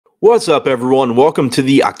What's up, everyone? Welcome to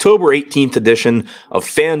the October 18th edition of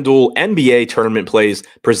FanDuel NBA Tournament Plays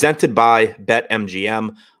presented by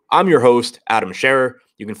BetMGM. I'm your host, Adam Scherer.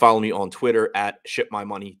 You can follow me on Twitter at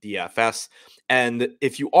ShipMyMoney DFS. And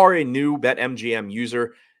if you are a new BetMGM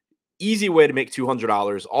user, easy way to make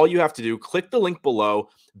 $200. All you have to do, click the link below,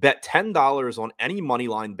 bet $10 on any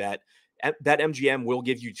moneyline bet. BetMGM will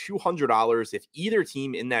give you $200 if either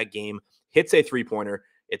team in that game hits a three-pointer.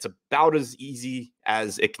 It's about as easy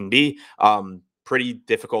as it can be. Pretty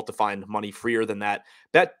difficult to find money freer than that.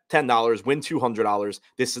 Bet $10, win $200.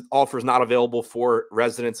 This offer is not available for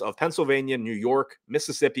residents of Pennsylvania, New York,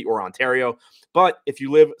 Mississippi, or Ontario. But if you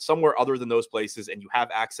live somewhere other than those places and you have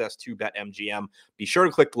access to BetMGM, be sure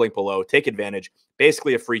to click the link below. Take advantage.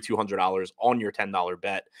 Basically a free $200 on your $10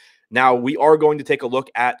 bet. Now, we are going to take a look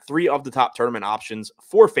at three of the top tournament options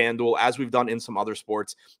for FanDuel, as we've done in some other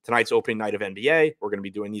sports. Tonight's opening night of NBA. We're going to be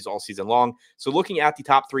doing these all season long. So looking at the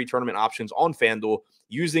top three tournament options on FanDuel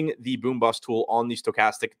using the Boom Bust tool on the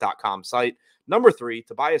Stokastic.com site. Number three,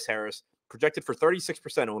 Tobias Harris, projected for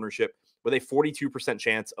 36% ownership with a 42%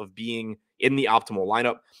 chance of being in the optimal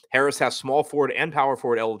lineup. Harris has small forward and power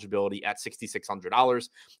forward eligibility at $6,600.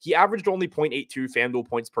 He averaged only 0.82 FanDuel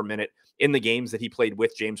points per minute in the games that he played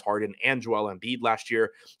with James Harden and Joel Embiid last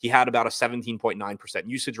year. He had about a 17.9%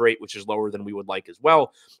 usage rate, which is lower than we would like as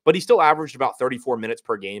well, but he still averaged about 34 minutes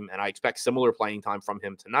per game, and I expect similar playing time from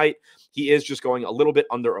him tonight. He is just going a little bit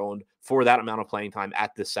under-owned for that amount of playing time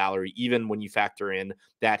at this salary, even when you factor in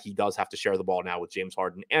that he does have to share the ball now with James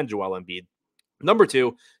Harden and Joel Embiid. Number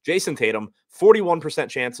two, Jason Tatum, 41%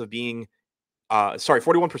 chance of being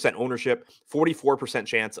 41% ownership, 44%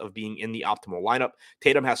 chance of being in the optimal lineup.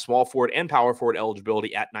 Tatum has small forward and power forward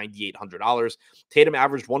eligibility at $9,800. Tatum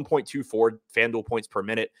averaged 1.24 FanDuel points per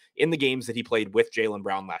minute in the games that he played with Jaylen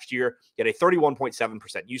Brown last year. He had a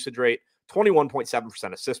 31.7% usage rate,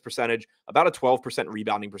 21.7% assist percentage, about a 12%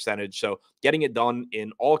 rebounding percentage. So getting it done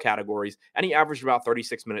in all categories. And he averaged about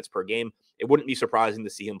 36 minutes per game. It wouldn't be surprising to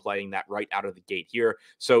see him playing that right out of the gate here.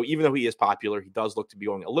 So even though he is popular, he does look to be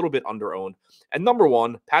going a little bit under-owned. And number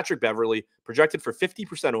one, Patrick Beverley, projected for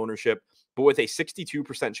 50% ownership, but with a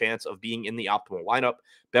 62% chance of being in the optimal lineup.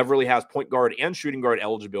 Beverley has point guard and shooting guard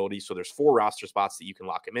eligibility, so there's 4 roster spots that you can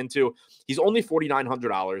lock him into. He's only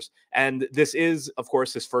 $4,900, and this is, of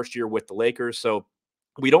course, his first year with the Lakers, so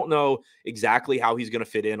we don't know exactly how he's going to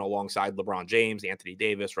fit in alongside LeBron James, Anthony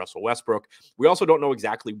Davis, Russell Westbrook. We also don't know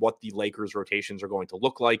exactly what the Lakers rotations are going to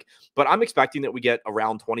look like, but I'm expecting that we get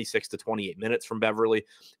around 26 to 28 minutes from Beverley.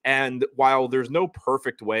 And while there's no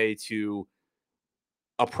perfect way to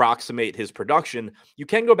approximate his production, you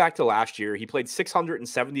can go back to last year. He played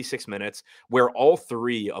 676 minutes, where all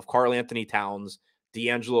three of Karl Anthony Towns,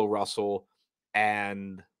 D'Angelo Russell,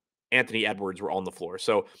 and Anthony Edwards were on the floor.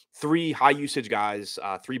 So 3 high usage guys,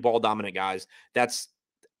 3 ball dominant guys. That's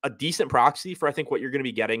a decent proxy for, I think, what you're going to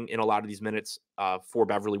be getting in a lot of these minutes for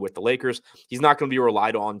Beverley with the Lakers. He's not going to be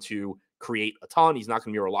relied on to create a ton. He's not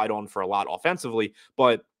going to be relied on for a lot offensively,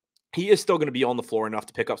 but he is still going to be on the floor enough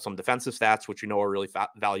to pick up some defensive stats, which we know are really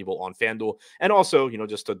valuable on FanDuel. And also,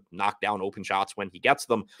 just to knock down open shots when he gets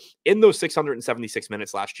them. In those 676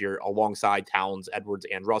 minutes last year, alongside Towns, Edwards,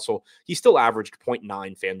 and Russell, he still averaged 0.9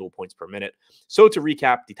 FanDuel points per minute. So to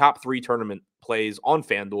recap, the top 3 tournament plays on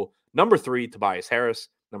FanDuel: number 3, Tobias Harris;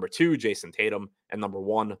 number 2, Jason Tatum; and number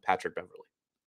 1, Patrick Beverley.